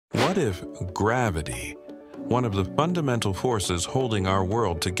what if gravity, one of the fundamental forces holding our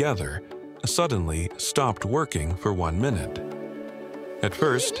world together, suddenly stopped working for 1 minute? At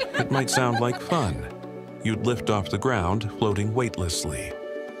first, it might sound like fun. You'd lift off the ground, floating weightlessly.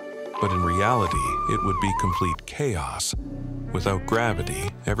 But in reality, it would be complete chaos. Without gravity,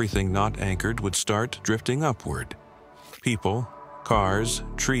 everything not anchored would start drifting upward. People, cars,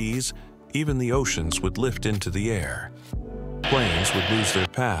 trees, even the oceans would lift into the air. Planes would lose their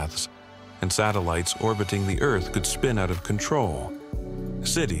paths, and satellites orbiting the Earth could spin out of control.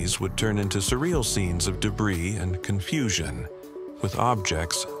 Cities would turn into surreal scenes of debris and confusion, with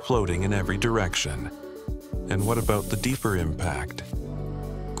objects floating in every direction. And what about the deeper impact?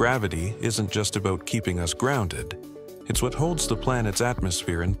 Gravity isn't just about keeping us grounded. It's what holds the planet's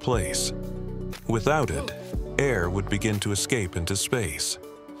atmosphere in place. Without it, air would begin to escape into space.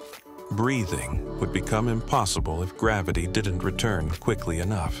 Breathing would become impossible if gravity didn't return quickly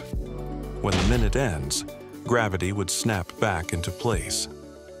enough. When the minute ends, gravity would snap back into place.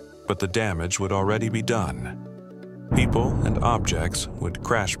 But the damage would already be done. People and objects would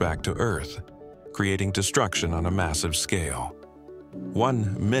crash back to Earth, creating destruction on a massive scale.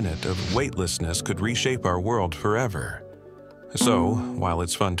 1 minute of weightlessness could reshape our world forever. So, while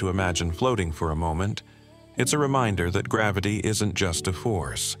it's fun to imagine floating for a moment, it's a reminder that gravity isn't just a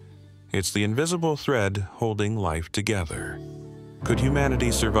force. It's the invisible thread holding life together. Could humanity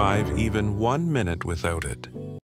survive even 1 minute without it?